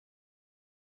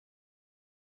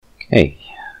Hey,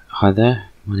 hi there,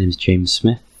 my name is James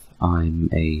Smith. I'm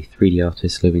a 3D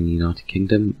artist living in the United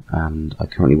Kingdom and I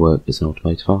currently work as an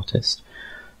automotive artist.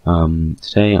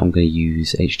 Today I'm going to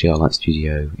use HDR Light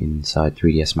Studio inside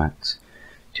 3ds Max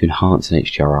to enhance an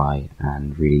HDRI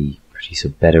and really produce a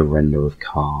better render of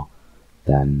car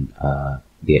than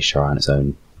the HDRI on its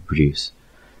own would produce.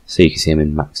 So you can see I'm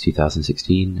in Max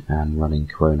 2016 and running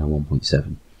Corona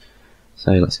 1.7.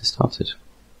 So let's get started.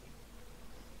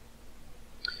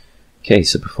 Okay,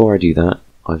 so before I do that,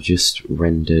 I've just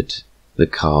rendered the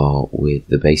car with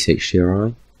the base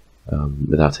HDRI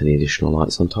without any additional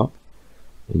lights on top.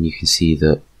 And you can see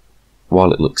that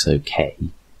while it looks okay,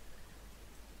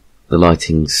 the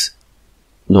lighting's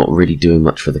not really doing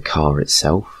much for the car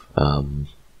itself. You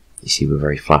see we're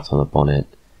very flat on the bonnet.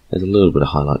 There's a little bit of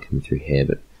highlight coming through here,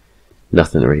 but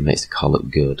nothing that really makes the car look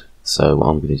good. So what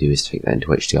I'm going to do is take that into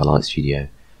HDR Light Studio,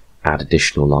 add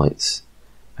additional lights,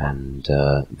 and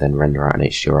then render out an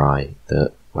HDRI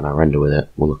that, when I render with it,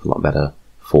 will look a lot better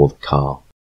for the car.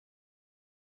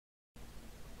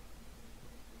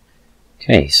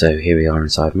 Okay, so here we are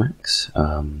inside Max.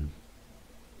 To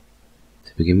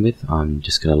begin with, I'm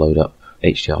just going to load up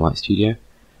HDR Light Studio.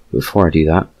 But before I do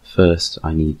that, first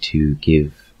I need to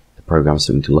give the program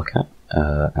something to look at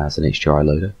as an HDRI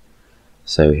loader.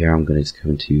 So here I'm going to just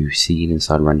go into Scene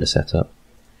inside Render Setup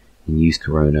and use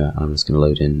Corona, and I'm just going to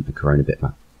load in a Corona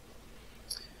bitmap.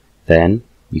 Then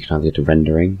you can either go to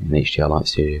Rendering, and HDR Light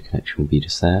Studio connection will be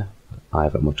just there. I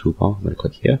have it on my toolbar. I'm going to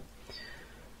click here.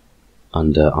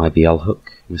 Under IBL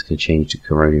hook, I'm just going to change to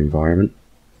Corona environment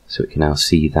so it can now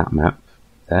see that map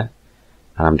there.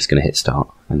 And I'm just going to hit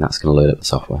start, and that's going to load up the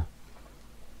software.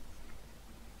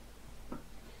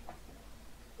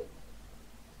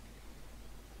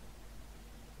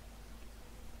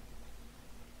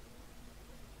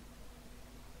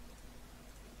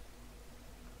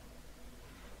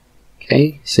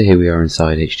 Okay, so here we are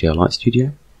inside HDR Light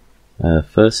Studio.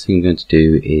 First thing I'm going to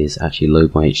do is actually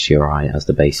load my HDRI as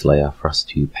the base layer for us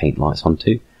to paint lights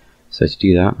onto. So to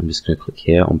do that, I'm just going to click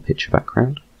here on Picture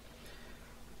Background,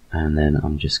 and then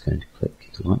I'm just going to click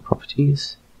into Light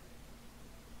Properties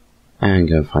and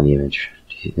go and find the image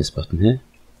using this button here.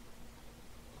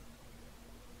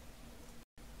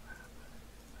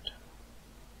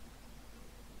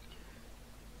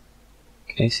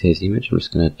 Okay, so here's the image. I'm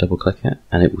just going to double click it,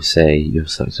 and it will say you've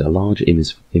selected a large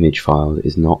image file that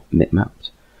is not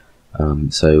bitmapped.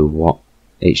 So what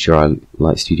HDR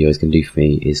Light Studio is going to do for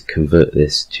me is convert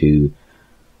this to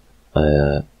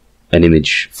an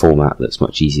image format that's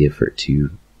much easier for it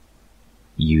to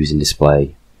use and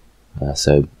display.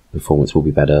 So performance will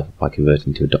be better by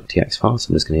converting to a .tx file. So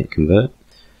I'm just going to hit convert,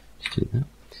 just do that,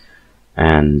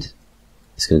 and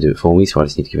it's going to do it for me. So I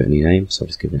just need to give it a new name. So I'll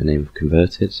just give it a name of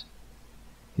converted.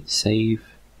 Hit save,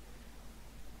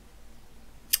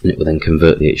 and it will then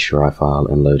convert the HDRI file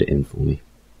and load it in for me.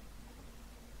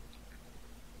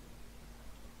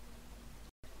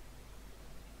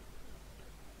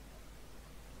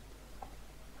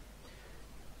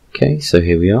 Okay, so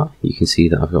here we are. You can see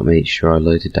that I've got my HDRI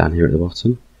loaded down here at the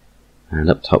bottom, and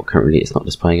up top currently it's not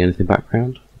displaying anything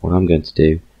background. What I'm going to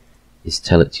do is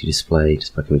tell it to display,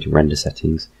 just by going to render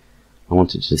settings, I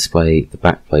want it to display the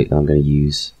backplate that I'm going to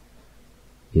use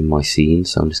in my scene,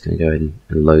 so I'm just going to go in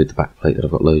and load the backplate that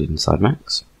I've got loaded inside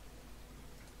Max.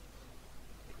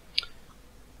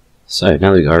 So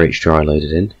now that we've got our HDRI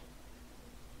loaded in,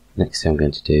 next thing I'm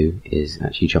going to do is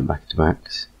actually jump back to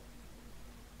Max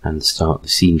and start the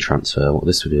scene transfer. What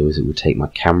this will do is it will take my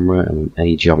camera and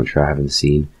any geometry I have in the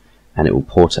scene, and it will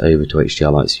port it over to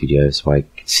HDR Light Studio so I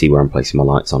can see where I'm placing my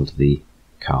lights onto the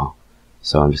car.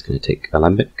 So I'm just going to take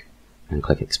Alembic and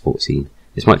click Export Scene.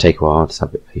 This might take a while, just have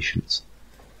a bit of patience.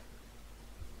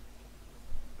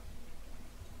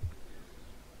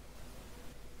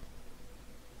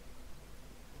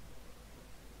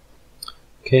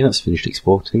 Okay, that's finished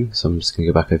exporting, so I'm just going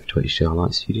to go back over to HDR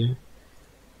Light Studio. And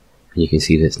you can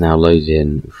see that it's now loaded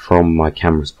in from my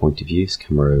camera's point of view, it's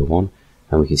camera 01,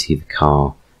 and we can see the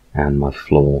car and my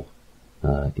floor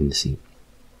in the scene.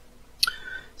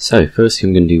 So, first thing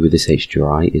I'm going to do with this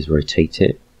HDRI is rotate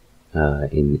it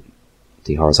in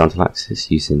the horizontal axis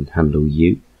using handle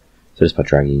U. So just by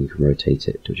dragging you can rotate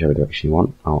it to whichever direction you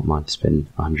want. I want mine to spin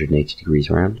 180 degrees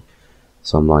around,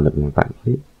 so I'm lined up with my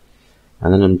backplate.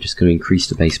 And then I'm just going to increase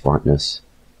the base brightness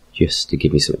just to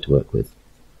give me something to work with.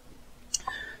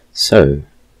 So,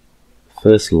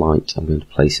 first light I'm going to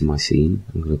place in my scene,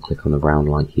 I'm going to click on the round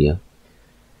light here.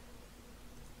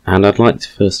 And I'd like to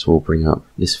first of all bring up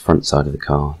this front side of the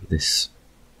car, this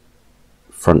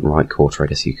front right quarter I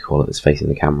guess you could call it, that's facing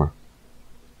the camera.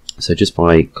 So just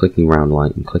by clicking round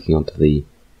light and clicking onto the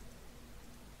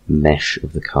mesh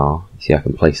of the car. You see I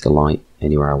can place the light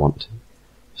anywhere I want to.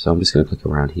 So I'm just going to click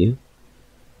around here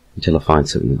until I find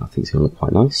something that I think is going to look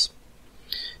quite nice.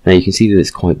 Now you can see that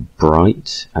it's quite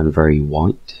bright and very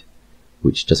white,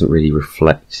 which doesn't really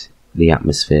reflect the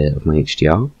atmosphere of my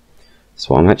HDR.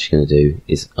 So what I'm actually going to do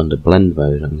is, under blend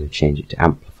mode, I'm going to change it to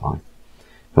amplify.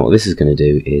 Now what this is going to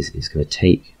do is it's going to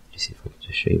take, just see if I can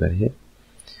just show you better here.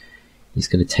 It's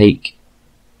going to take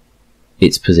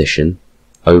its position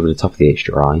over the top of the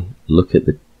HDRI, look at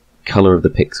the colour of the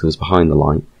pixels behind the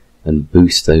light, and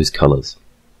boost those colours.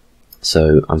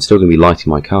 So I'm still going to be lighting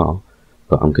my car,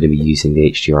 but I'm going to be using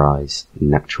the HDRI's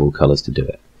natural colours to do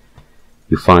it.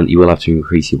 You'll find you will have to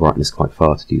increase your brightness quite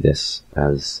far to do this,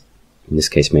 as in this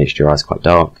case my HDRI is quite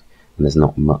dark and there's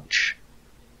not much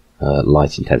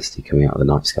light intensity coming out of the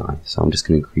night sky. So I'm just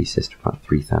going to increase this to about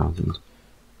 3000,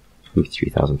 maybe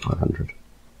 3500.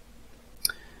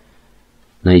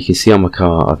 Now you can see on my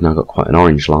car I've now got quite an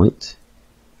orange light.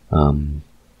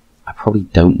 I probably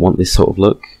don't want this sort of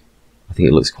look. I think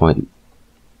it looks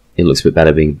a bit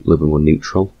better being a little bit more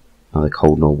neutral, neither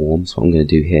cold nor warm. So what I'm going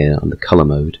to do here under colour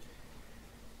mode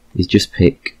is just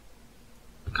pick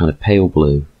a kind of pale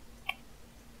blue.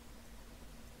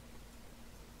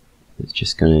 It's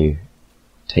just going to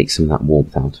take some of that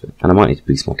warmth out of it. And I might need to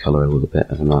boost my colour a little bit,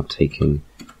 as I'm now taking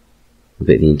a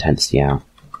bit of the intensity out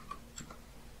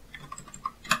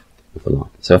of the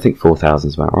light. So I think 4000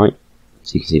 is about right.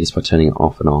 So you can see just by turning it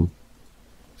off and on,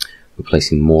 we're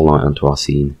placing more light onto our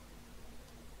scene.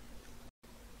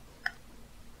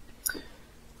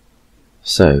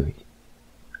 So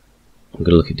I'm going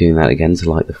to look at doing that again to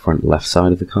light the front left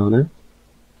side of the car now.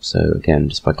 So again,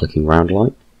 just by clicking round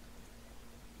light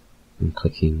and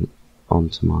clicking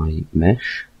onto my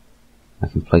mesh, I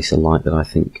can place a light that I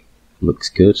think looks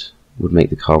good, would make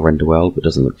the car render well but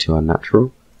doesn't look too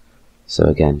unnatural. So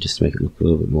again, just to make it look a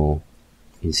little bit more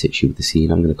in situ with the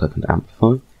scene, I'm going to click on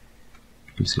amplify.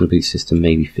 I'm just going to boost this to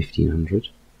maybe 1500.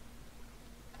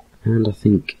 And I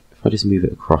think if I just move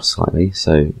it across slightly,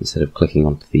 so instead of clicking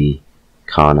onto the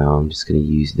car now, I'm just going to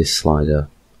use this slider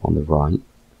on the right.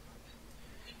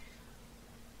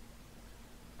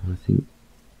 And I think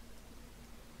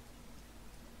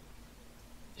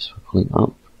just by pulling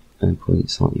up and pulling it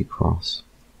slightly across.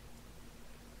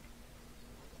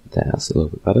 There, that's a little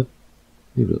bit better.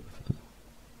 Maybe a little bit further.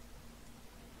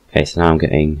 Okay, so now I'm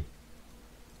getting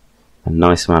a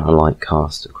nice amount of light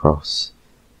cast across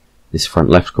this front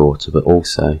left quarter, but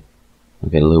also I'm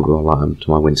getting a little bit more light onto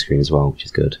my windscreen as well, which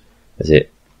is good.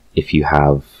 If you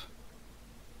have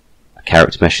a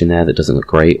character mesh in there that doesn't look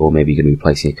great, or maybe you're going to be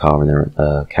placing a car in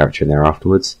there, character in there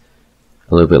afterwards,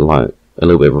 a little bit of light, a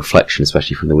little bit of reflection,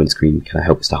 especially from the windscreen, can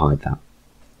help us to hide that.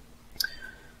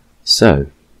 So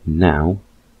now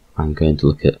I'm going to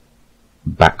look at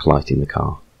backlighting the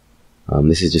car.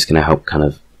 This is just going to help kind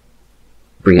of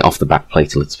bring it off the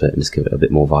backplate a little bit and just give it a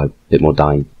bit more vibe,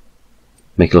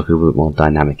 make it look a little bit more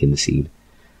dynamic in the scene.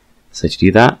 So to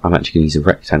do that, I'm actually going to use a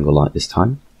rectangle light this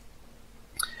time.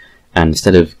 And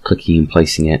instead of clicking and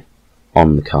placing it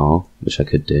on the car, which I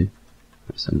could do,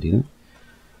 let's undo that.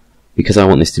 Because I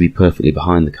want this to be perfectly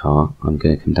behind the car, I'm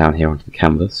going to come down here onto the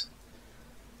canvas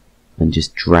and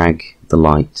just drag the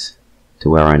light to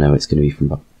where I know it's going to be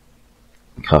from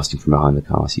casting from behind the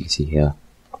car. So you can see here,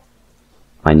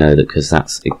 I know that because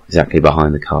that's exactly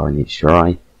behind the car in the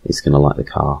HDRI, it's going to light the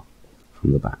car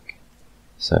from the back.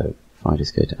 So if I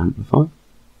just go to amplify,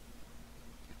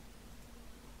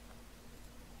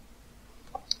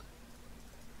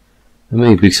 and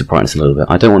maybe boost the brightness a little bit.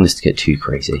 I don't want this to get too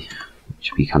crazy. It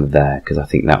should be kind of there, because I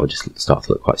think that would just start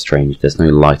to look quite strange. There's no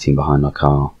lighting behind my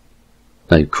car,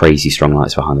 no crazy strong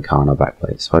lights behind the car on our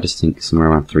backplate. So I just think somewhere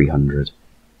around 300.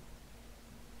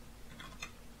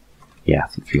 Yeah, I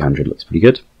think 300 looks pretty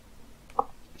good. As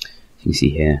you can see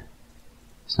here,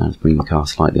 so now let's bring the car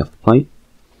slightly off the plate.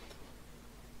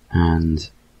 And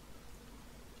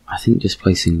I think just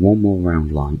placing one more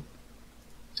round light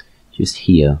just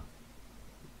here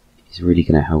is really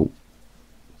going to help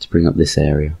to bring up this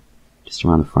area just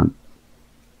around the front.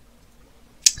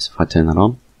 So if I turn that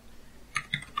on,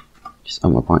 just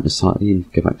up my brightness slightly and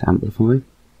go back to amplify.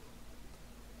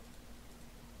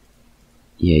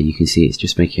 Yeah, you can see it's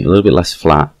just making it a little bit less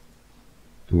flat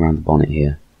around the bonnet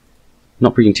here.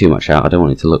 Not bringing too much out, I don't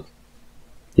want it to look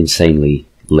insanely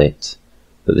lit,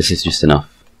 but this is just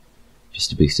enough just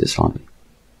to boost it slightly.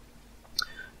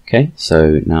 Okay,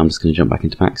 so now I'm just going to jump back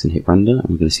into Max and hit render, and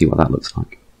we're going to see what that looks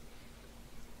like.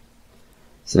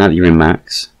 So now that you're in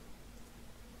Max,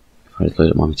 if I just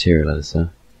load up my material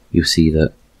editor, you'll see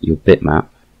that your bitmap,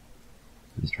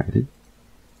 let's drag it in,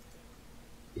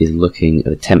 is looking at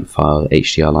the temp file that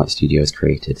HDR Light Studio has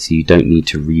created, so you don't need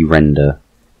to re-render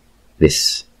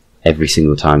this every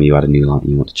single time you add a new light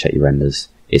and you want to check your renders.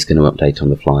 It's going to update on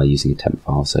the fly using a temp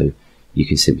file, so you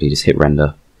can simply just hit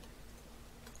render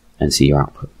and see your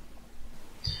output.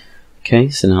 Okay,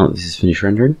 so now that this is finished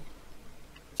rendering,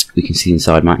 we can see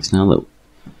inside Max now that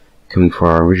coming for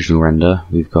our original render,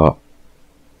 we've got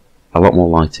a lot more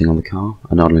lighting on the car,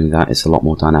 and not only that, it's a lot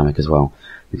more dynamic as well.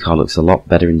 The car looks a lot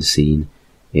better in the scene,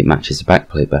 it matches the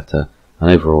backplate better, and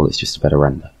overall it's just a better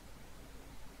render.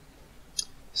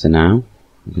 So now,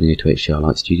 I'm going to go to HDR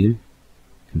Light Studio,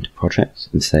 come to Project,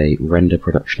 and say Render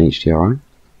Production HDRI.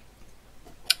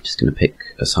 Just going to pick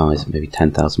a size of maybe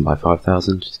 10,000 by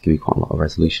 5,000, just give me quite a lot of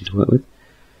resolution to work with.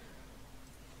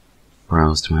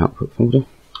 Browse to my output folder,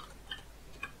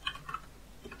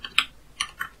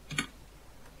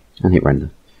 and hit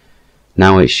render.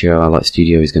 Now HDR Light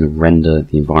Studio is going to render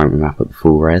the environment map at the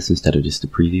full res instead of just the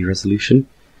preview resolution,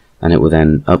 and it will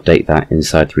then update that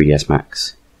inside 3ds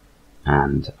Max,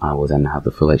 and I will then have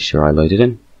the full HDRI loaded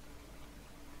in.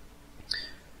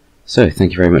 So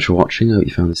thank you very much for watching, I hope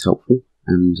you found this helpful,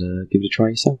 and give it a try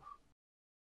yourself.